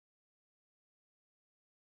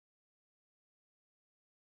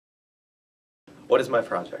What is my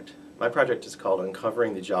project? My project is called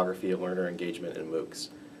Uncovering the Geography of Learner Engagement in MOOCs.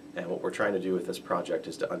 And what we're trying to do with this project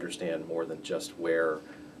is to understand more than just where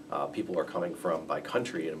people are coming from by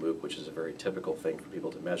country in a MOOC, which is a very typical thing for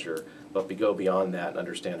people to measure, but we go beyond that and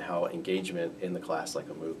understand how engagement in the class like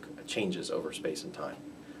a MOOC changes over space and time.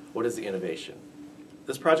 What is the innovation?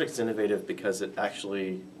 This project is innovative because it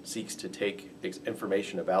actually seeks to take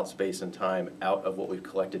information about space and time out of what we've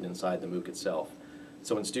collected inside the MOOC itself.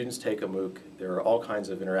 So when students take a MOOC, there are all kinds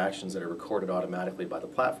of interactions that are recorded automatically by the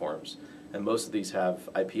platforms, and most of these have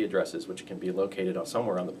IP addresses which can be located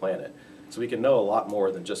somewhere on the planet. So we can know a lot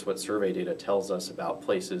more than just what survey data tells us about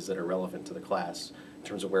places that are relevant to the class in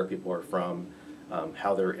terms of where people are from,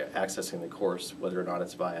 how they're accessing the course, whether or not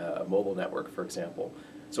it's via a mobile network, for example.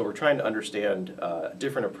 So we're trying to understand a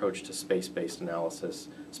different approach to space-based analysis,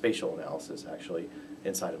 spatial analysis actually,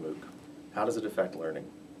 inside a MOOC. How does it affect learning?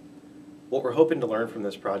 What we're hoping to learn from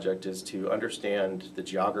this project is to understand the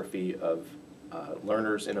geography of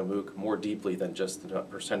learners in a MOOC more deeply than just the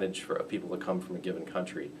percentage of people that come from a given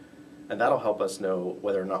country. And that'll help us know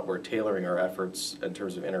whether or not we're tailoring our efforts in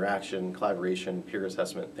terms of interaction, collaboration, peer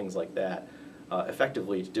assessment, things like that,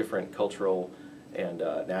 effectively to different cultural and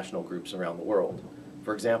national groups around the world.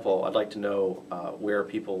 For example, I'd like to know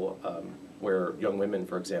where young women,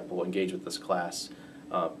 for example, engage with this class,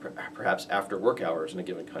 perhaps after work hours in a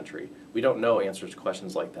given country. We don't know answers to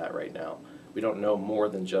questions like that right now. We don't know more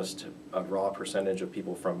than just a raw percentage of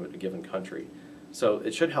people from a given country. So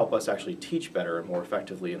it should help us actually teach better and more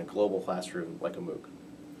effectively in a global classroom like a MOOC.